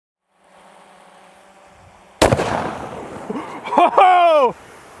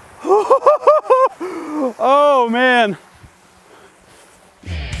Oh man.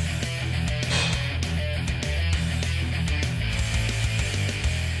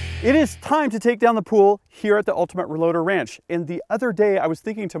 It is time to take down the pool here at the Ultimate Reloader Ranch. And the other day I was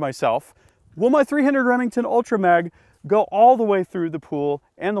thinking to myself, will my 300 Remington Ultra Mag go all the way through the pool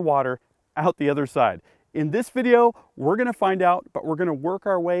and the water out the other side? In this video, we're gonna find out, but we're gonna work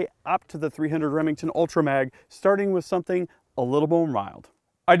our way up to the 300 Remington Ultra Mag, starting with something a little more mild.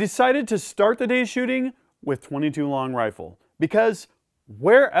 I decided to start the day's shooting with 22 long rifle, because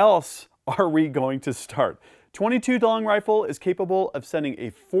where else are we going to start? 22 long rifle is capable of sending a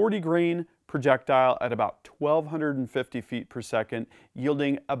 40 grain projectile at about 1,250 feet per second,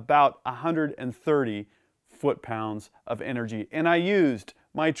 yielding about 130 foot-pounds of energy. And I used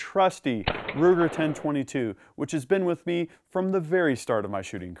my trusty Ruger 1022, which has been with me from the very start of my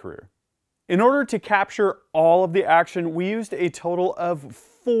shooting career. In order to capture all of the action, we used a total of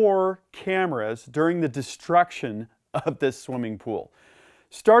 4 cameras during the destruction of this swimming pool.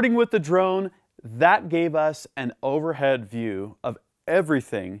 Starting with the drone, that gave us an overhead view of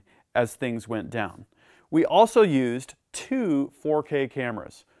everything as things went down. We also used 2 4K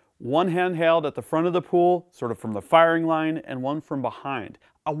cameras, one handheld at the front of the pool, sort of from the firing line, and one from behind.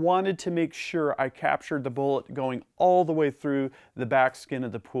 I wanted to make sure I captured the bullet going all the way through the back skin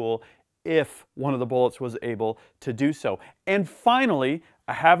of the pool if one of the bullets was able to do so. And finally,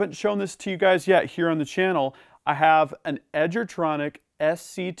 I haven't shown this to you guys yet here on the channel, I have an Edgertronic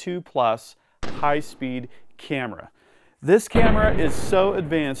SC2 Plus high-speed camera. This camera is so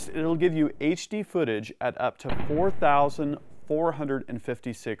advanced, it'll give you HD footage at up to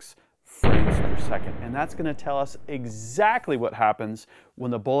 4,456 frames per second. And that's going to tell us exactly what happens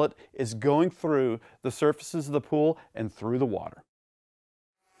when the bullet is going through the surfaces of the pool and through the water.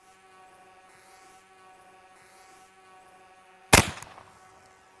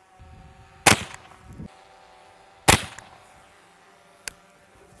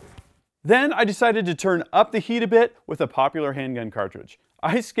 Then I decided to turn up the heat a bit with a popular handgun cartridge.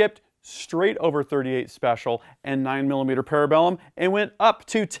 I skipped straight over 38 Special and 9mm Parabellum and went up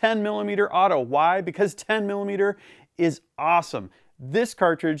to 10mm Auto. Why? Because 10mm is awesome. This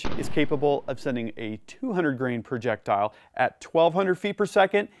cartridge is capable of sending a 200 grain projectile at 1,200 feet per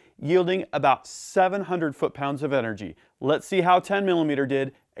second, yielding about 700 foot-pounds of energy. Let's see how 10mm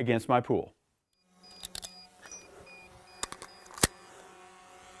did against my pool.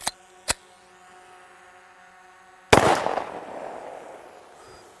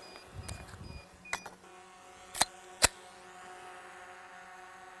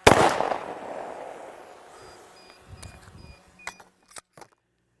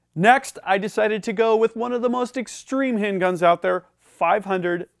 Next, I decided to go with one of the most extreme handguns out there,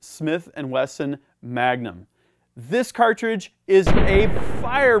 500 Smith & Wesson Magnum. This cartridge is a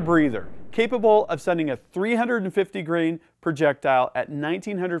fire breather, capable of sending a 350 grain projectile at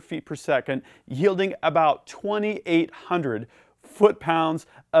 1,900 feet per second, yielding about 2,800 foot-pounds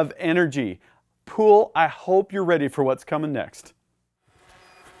of energy. Pool, I hope you're ready for what's coming next.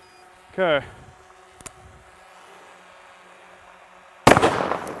 Okay.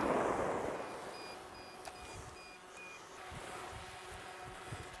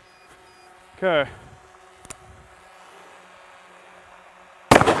 Okay.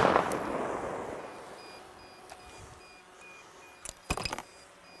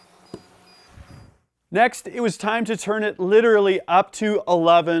 Next, it was time to turn it literally up to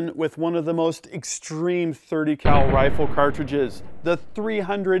 11 with one of the most extreme 30 cal rifle cartridges, the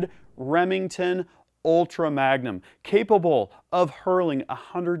 300 Remington Ultra Magnum, capable of hurling a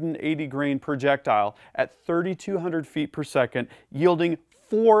 180 grain projectile at 3,200 feet per second, yielding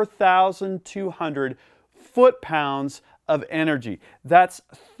 4,200 foot-pounds of energy. That's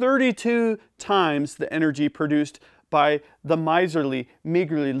 32 times the energy produced by the miserly,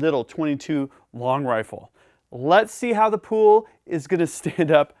 meagerly little 22 long rifle. Let's see how the pool is going to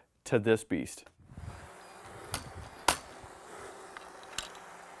stand up to this beast.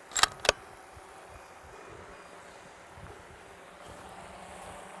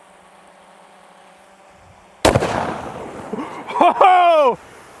 Oh!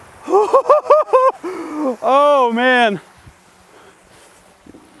 Oh man.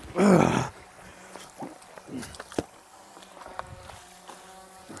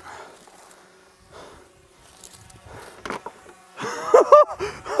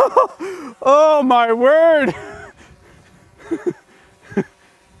 Oh my word.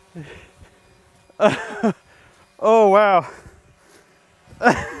 Oh wow.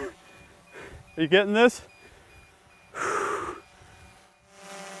 Are you getting this?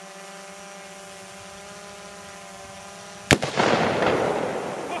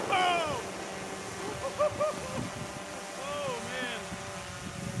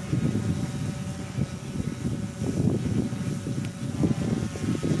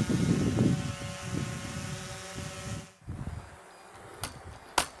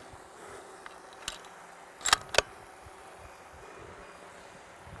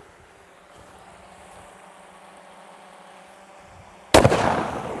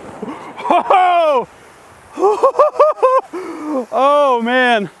 Oh, oh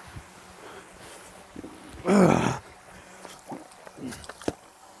man.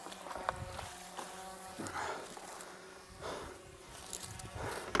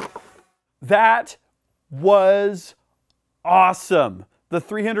 That was awesome. The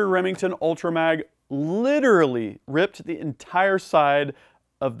 300 Remington Ultra Mag literally ripped the entire side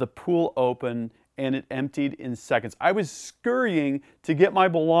of the pool open and it emptied in seconds. I was scurrying to get my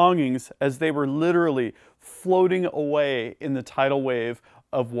belongings as they were literally floating away in the tidal wave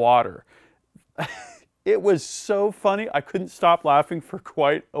of water. It was so funny, I couldn't stop laughing for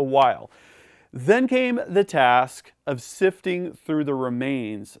quite a while. Then came the task of sifting through the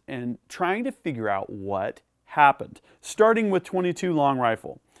remains and trying to figure out what happened, starting with 22 long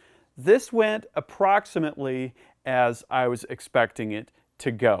rifle. This went approximately as I was expecting it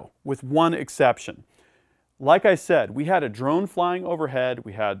to go, with one exception. Like I said, we had a drone flying overhead,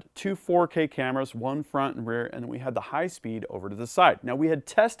 we had two 4K cameras, one front and rear, and we had the high speed over to the side. Now we had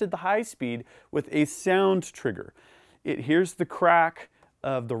tested the high speed with a sound trigger. It hears the crack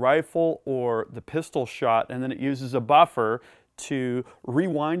of the rifle or the pistol shot, and then it uses a buffer to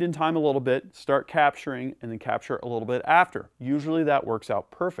rewind in time a little bit, start capturing, and then capture a little bit after. Usually that works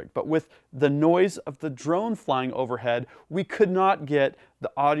out perfect. But with the noise of the drone flying overhead, we could not get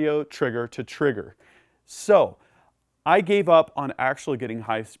the audio trigger to trigger. So I gave up on actually getting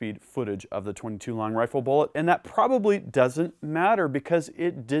high-speed footage of the 22 long rifle bullet, and that probably doesn't matter because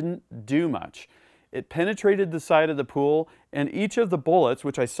it didn't do much. It penetrated the side of the pool, and each of the bullets,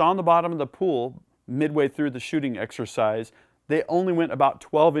 which I saw in the bottom of the pool midway through the shooting exercise, they only went about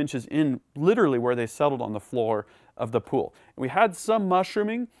 12 inches in, literally where they settled on the floor of the pool. We had some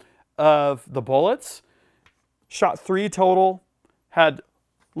mushrooming of the bullets, shot 3 total, had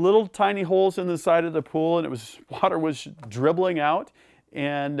little tiny holes in the side of the pool, and water was dribbling out,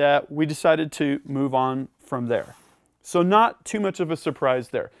 and we decided to move on from there. So not too much of a surprise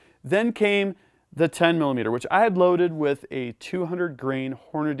there. Then came the 10mm, which I had loaded with a 200 grain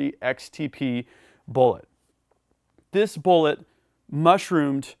Hornady XTP bullet. This bullet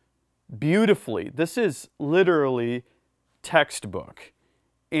mushroomed beautifully. This is literally textbook.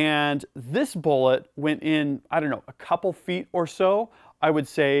 And this bullet went in, I don't know, a couple feet or so, I would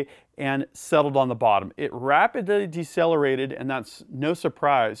say, and settled on the bottom. It rapidly decelerated, and that's no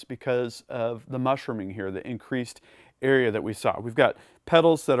surprise because of the mushrooming here, the increased area that we saw. We've got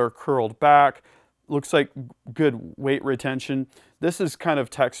petals that are curled back, looks like good weight retention. This is kind of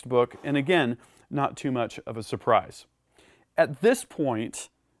textbook, and again, not too much of a surprise. At this point,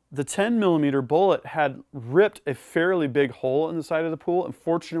 the 10mm bullet had ripped a fairly big hole in the side of the pool.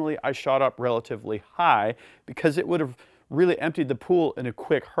 Unfortunately, I shot up relatively high because it would have really emptied the pool in a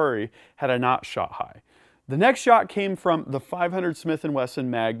quick hurry had I not shot high. The next shot came from the 500 Smith & Wesson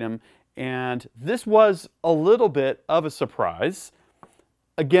Magnum, and this was a little bit of a surprise.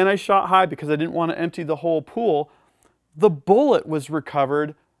 Again, I shot high because I didn't want to empty the whole pool. The bullet was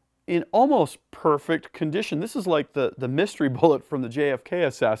recovered in almost perfect condition. This is like the mystery bullet from the JFK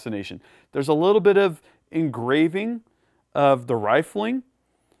assassination. There's a little bit of engraving of the rifling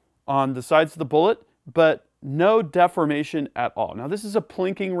on the sides of the bullet, but no deformation at all. Now this is a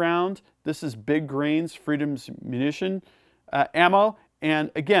plinking round. This is big grains, Freedom's munition ammo.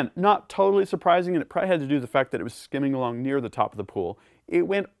 And again, not totally surprising, and it probably had to do with the fact that it was skimming along near the top of the pool. It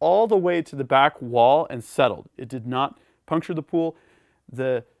went all the way to the back wall and settled. It did not puncture the pool.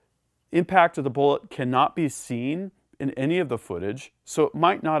 The impact of the bullet cannot be seen in any of the footage, so it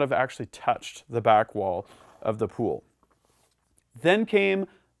might not have actually touched the back wall of the pool. Then came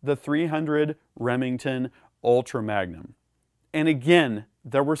the 300 Remington Ultra Magnum. And again,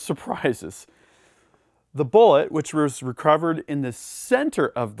 there were surprises. The bullet, which was recovered in the center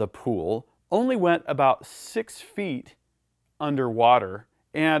of the pool, only went about 6 feet underwater.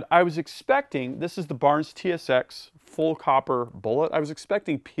 And I was expecting, this is the Barnes TSX full copper bullet, I was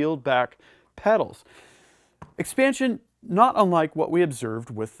expecting peeled back petals. Expansion not unlike what we observed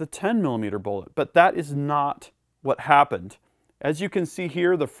with the 10mm bullet, but that is not what happened. As you can see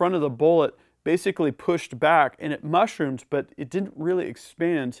here, the front of the bullet basically pushed back and it mushroomed, but it didn't really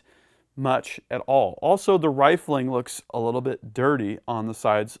expand much at all. Also, the rifling looks a little bit dirty on the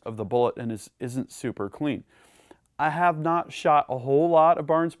sides of the bullet and isn't super clean. I have not shot a whole lot of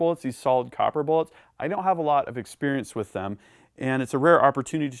Barnes bullets, these solid copper bullets. I don't have a lot of experience with them, and it's a rare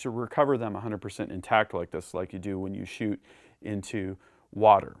opportunity to recover them 100% intact like this, like you do when you shoot into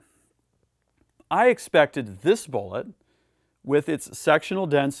water. I expected this bullet, with its sectional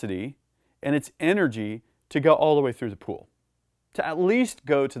density and its energy, to go all the way through the pool, to at least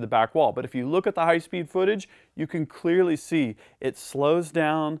go to the back wall. But if you look at the high-speed footage, you can clearly see it slows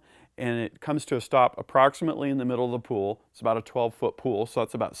down and it comes to a stop approximately in the middle of the pool. It's about a 12-foot pool, so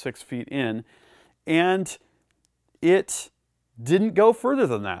that's about 6 feet in. And it didn't go further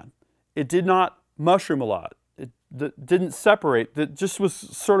than that. It did not mushroom a lot. It didn't separate. It just was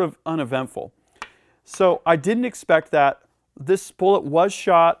sort of uneventful. So I didn't expect that. This bullet was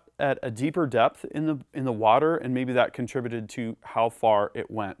shot at a deeper depth in the water, and maybe that contributed to how far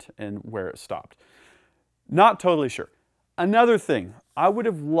it went and where it stopped. Not totally sure. Another thing, I would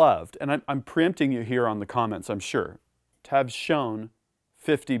have loved, and I'm preempting you here on the comments, I'm sure, to have shown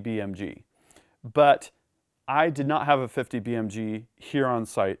 50 BMG. But I did not have a 50 BMG here on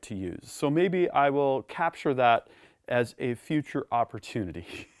site to use. So maybe I will capture that as a future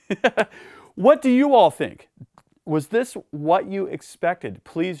opportunity. What do you all think? Was this what you expected?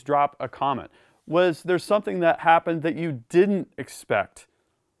 Please drop a comment. Was there something that happened that you didn't expect?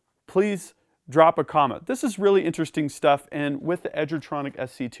 Please drop a comment. This is really interesting stuff, and with the Edgertronic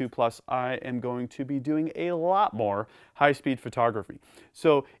SC2 Plus, I am going to be doing a lot more high-speed photography.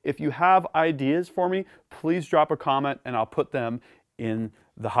 So if you have ideas for me, please drop a comment and I'll put them in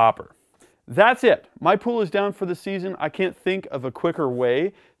the hopper. That's it. My pool is down for the season. I can't think of a quicker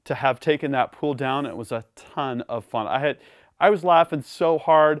way to have taken that pool down. It was a ton of fun. I was laughing so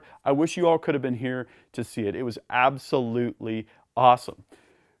hard. I wish you all could have been here to see it. It was absolutely awesome.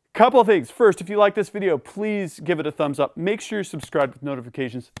 Couple of things. First, if you like this video, please give it a thumbs up. Make sure you're subscribed with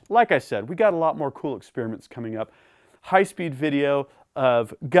notifications. Like I said, we got a lot more cool experiments coming up. High-speed video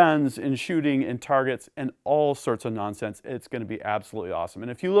of guns and shooting and targets and all sorts of nonsense. It's going to be absolutely awesome. And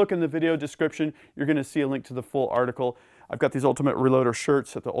if you look in the video description, you're going to see a link to the full article. I've got these Ultimate Reloader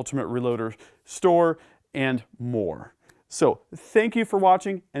shirts at the Ultimate Reloader store and more. So thank you for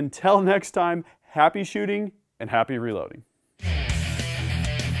watching. Until next time, happy shooting and happy reloading.